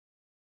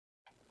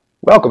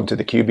Welcome to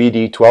the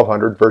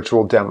QbD1200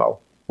 virtual demo,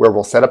 where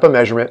we'll set up a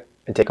measurement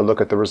and take a look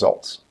at the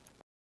results.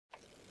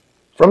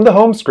 From the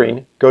home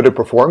screen, go to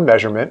Perform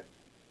Measurement,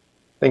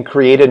 then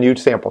create a new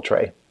sample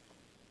tray.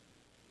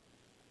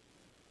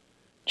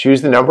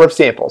 Choose the number of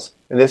samples.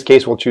 In this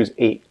case, we'll choose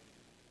 8.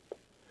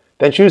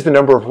 Then choose the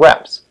number of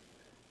reps.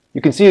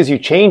 You can see as you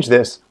change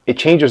this, it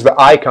changes the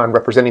icon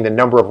representing the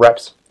number of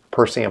reps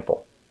per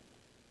sample.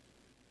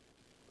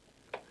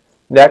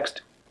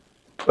 Next,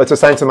 let's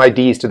assign some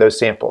IDs to those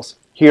samples.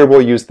 Here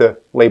we'll use the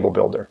label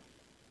builder.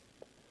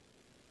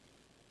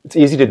 It's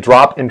easy to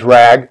drop and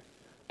drag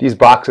these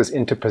boxes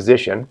into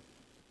position.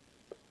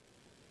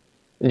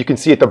 And you can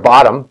see at the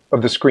bottom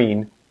of the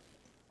screen,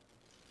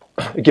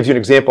 it gives you an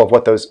example of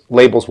what those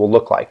labels will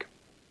look like.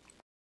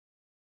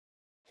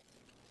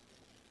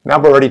 Now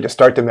we're ready to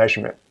start the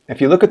measurement. If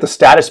you look at the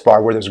status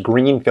bar where there's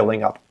green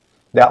filling up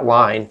that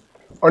line,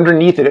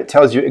 underneath it, it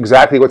tells you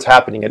exactly what's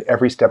happening at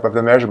every step of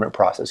the measurement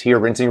process. Here,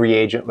 rinsing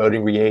reagent,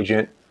 loading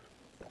reagent,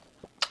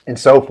 and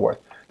so forth.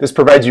 This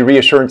provides you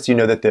reassurance you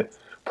know that the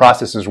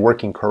process is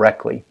working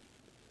correctly.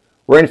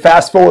 We're in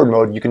fast forward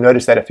mode. You can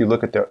notice that if you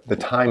look at the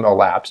time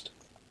elapsed.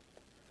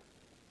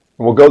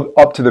 And we'll go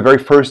up to the very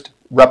first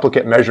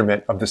replicate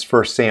measurement of this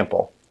first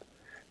sample.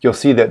 You'll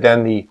see that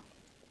then the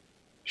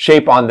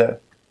shape on the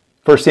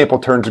first sample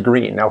turns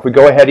green. Now if we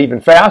go ahead even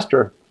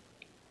faster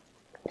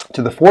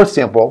to the fourth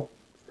sample,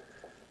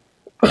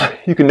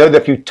 you can note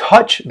that if you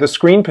touch the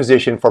screen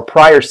position for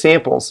prior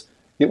samples,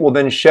 it will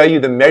then show you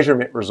the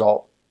measurement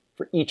result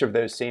for each of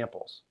those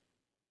samples.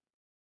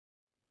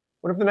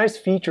 One of the nice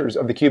features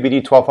of the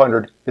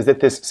QbD1200 is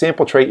that this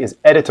sample tray is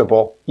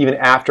editable even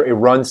after a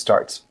run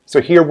starts. So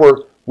here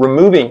we're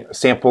removing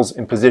samples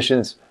in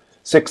positions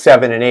 6,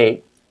 7, and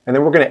 8, and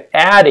then we're going to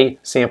add a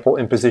sample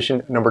in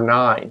position number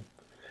 9.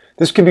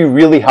 This can be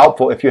really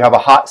helpful if you have a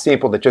hot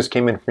sample that just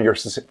came in from your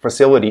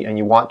facility and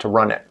you want to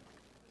run it.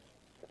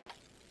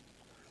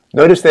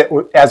 Notice that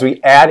as we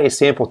add a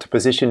sample to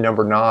position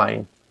number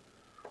 9,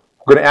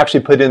 we're going to actually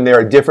put in there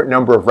a different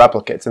number of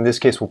replicates. In this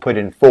case, we'll put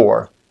in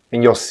 4.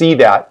 And you'll see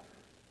that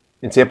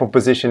in sample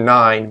position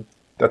 9,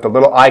 that the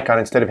little icon,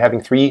 instead of having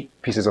 3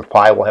 pieces of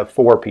pie, will have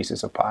 4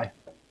 pieces of pie.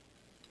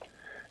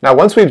 Now,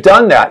 once we've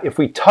done that, if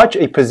we touch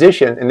a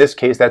position, in this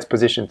case, that's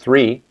position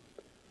 3,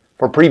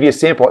 for a previous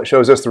sample, it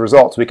shows us the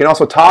results. We can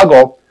also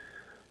toggle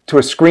to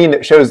a screen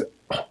that shows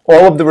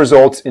all of the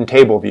results in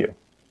table view.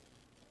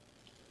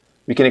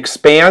 We can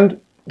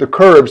expand the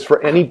curves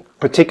for any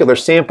particular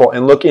sample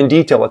and look in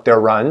detail at their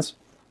runs.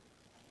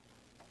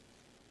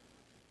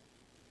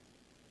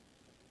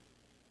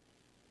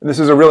 And this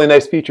is a really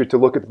nice feature to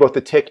look at both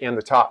the tick and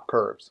the top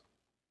curves.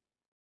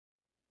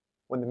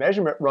 When the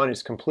measurement run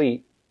is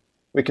complete,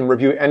 we can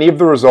review any of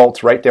the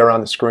results right there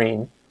on the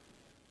screen.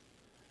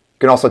 You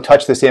can also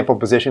touch the sample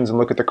positions and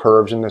look at the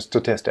curves and the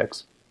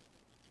statistics.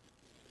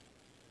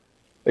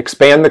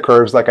 Expand the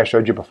curves like I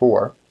showed you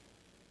before.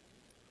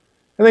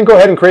 And then go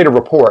ahead and create a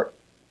report.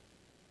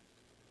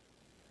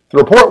 The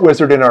report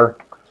wizard in our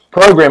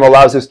program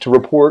allows us to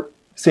report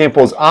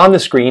samples on the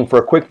screen for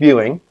a quick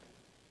viewing,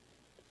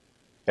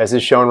 as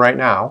is shown right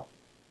now.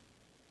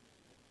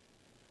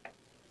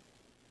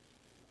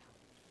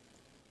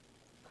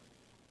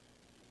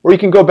 Or you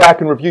can go back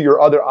and review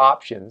your other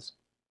options,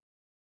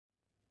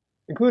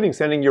 including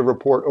sending your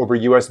report over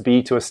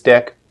USB to a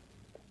stick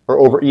or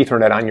over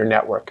Ethernet on your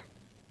network.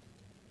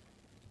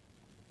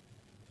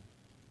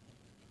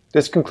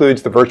 This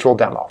concludes the virtual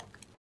demo.